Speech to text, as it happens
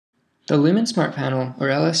The Lumin Smart Panel, or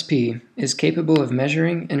LSP, is capable of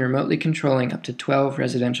measuring and remotely controlling up to 12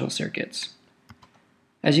 residential circuits.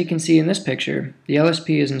 As you can see in this picture, the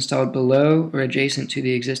LSP is installed below or adjacent to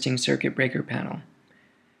the existing circuit breaker panel.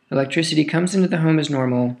 Electricity comes into the home as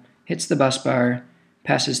normal, hits the bus bar,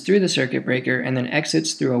 passes through the circuit breaker, and then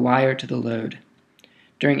exits through a wire to the load.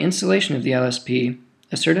 During installation of the LSP,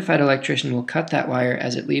 a certified electrician will cut that wire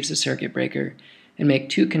as it leaves the circuit breaker and make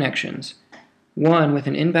two connections, one with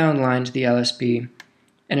an inbound line to the LSP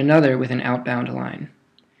and another with an outbound line.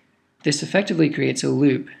 This effectively creates a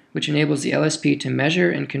loop which enables the LSP to measure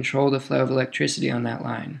and control the flow of electricity on that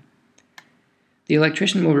line. The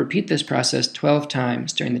electrician will repeat this process 12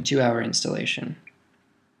 times during the 2-hour installation.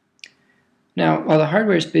 Now, while the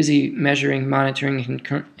hardware is busy measuring, monitoring,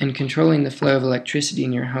 and controlling the flow of electricity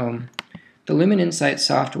in your home, the Lumin Insight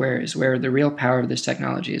software is where the real power of this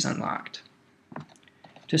technology is unlocked.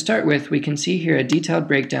 To start with, we can see here a detailed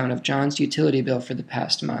breakdown of John's utility bill for the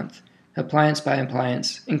past month, appliance by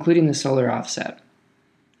appliance, including the solar offset.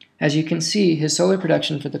 As you can see, his solar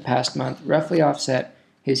production for the past month roughly offset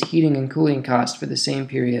his heating and cooling cost for the same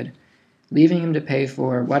period, leaving him to pay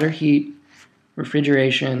for water heat,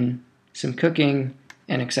 refrigeration, some cooking,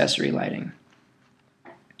 and accessory lighting.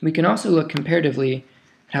 We can also look comparatively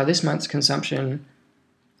at how this month's consumption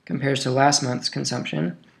compares to last month's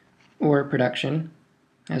consumption, or production,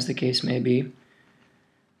 as the case may be.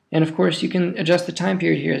 And of course, you can adjust the time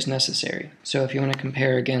period here as necessary. So if you want to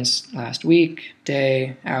compare against last week,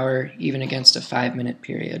 day, hour, even against a 5-minute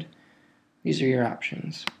period, these are your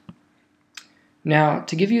options. Now,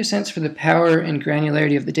 to give you a sense for the power and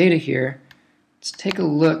granularity of the data here, let's take a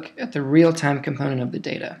look at the real-time component of the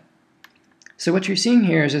data. So what you're seeing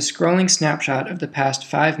here is a scrolling snapshot of the past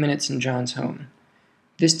 5 minutes in John's home.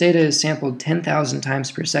 This data is sampled 10,000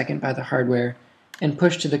 times per second by the hardware and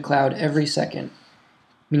pushed to the cloud every second,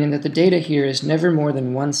 meaning that the data here is never more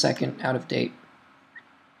than 1 second out of date.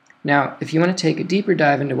 Now, if you want to take a deeper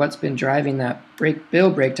dive into what's been driving that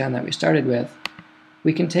bill breakdown that we started with,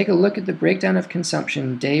 we can take a look at the breakdown of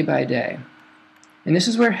consumption day by day. And this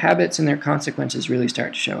is where habits and their consequences really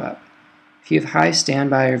start to show up. If you have high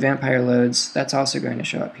standby or vampire loads, that's also going to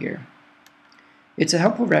show up here. It's a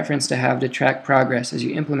helpful reference to have to track progress as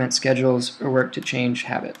you implement schedules or work to change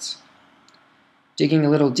habits. Digging a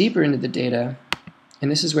little deeper into the data,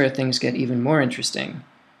 and this is where things get even more interesting,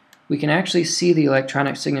 we can actually see the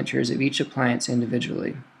electronic signatures of each appliance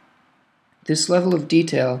individually. This level of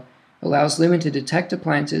detail allows Lumin to detect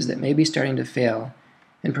appliances that may be starting to fail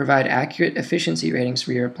and provide accurate efficiency ratings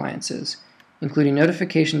for your appliances, including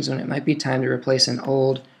notifications when it might be time to replace an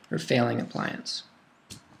old or failing appliance.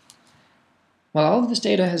 While all of this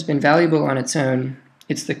data has been valuable on its own,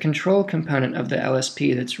 it's the control component of the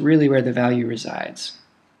LSP that's really where the value resides.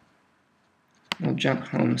 We'll jump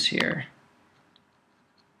homes here.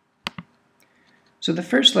 So the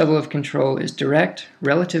first level of control is direct,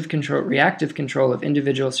 reactive control of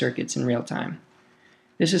individual circuits in real time.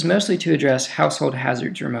 This is mostly to address household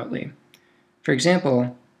hazards remotely. For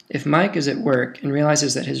example, if Mike is at work and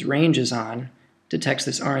realizes that his range is on, detects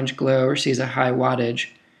this orange glow, or sees a high wattage,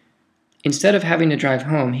 instead of having to drive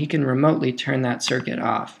home, he can remotely turn that circuit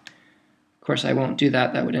off. Of course, I won't do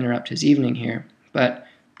that. That would interrupt his evening here, but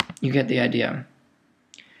you get the idea.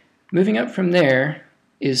 Moving up from there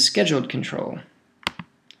is scheduled control.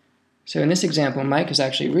 So in this example, Mike has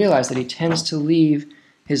actually realized that he tends to leave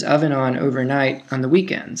his oven on overnight on the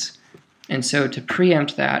weekends. And so to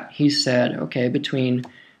preempt that, he said, okay, between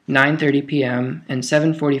 9:30 p.m. and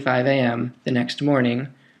 7:45 a.m. the next morning,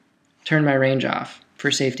 turn my range off for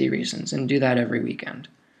safety reasons, and do that every weekend.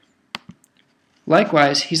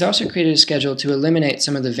 Likewise, he's also created a schedule to eliminate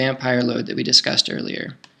some of the vampire load that we discussed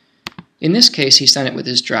earlier. In this case, he's done it with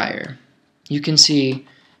his dryer. You can see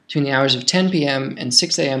between the hours of 10 p.m. and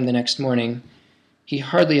 6 a.m. the next morning, he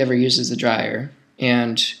hardly ever uses the dryer,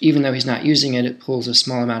 and even though he's not using it, it pulls a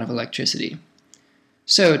small amount of electricity.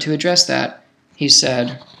 So to address that, he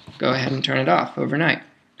said, go ahead and turn it off overnight.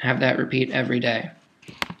 Have that repeat every day.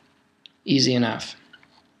 Easy enough.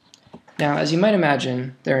 Now, as you might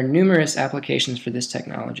imagine, there are numerous applications for this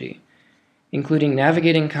technology, including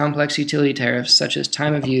navigating complex utility tariffs such as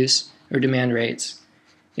time of use or demand rates,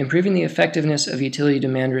 improving the effectiveness of utility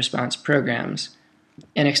demand response programs,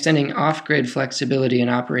 and extending off-grid flexibility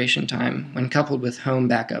and operation time when coupled with home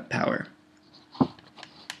backup power.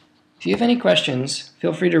 If you have any questions,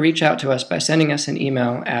 feel free to reach out to us by sending us an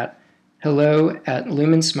email at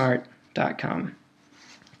hello@luminsmart.com.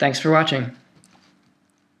 Thanks for watching.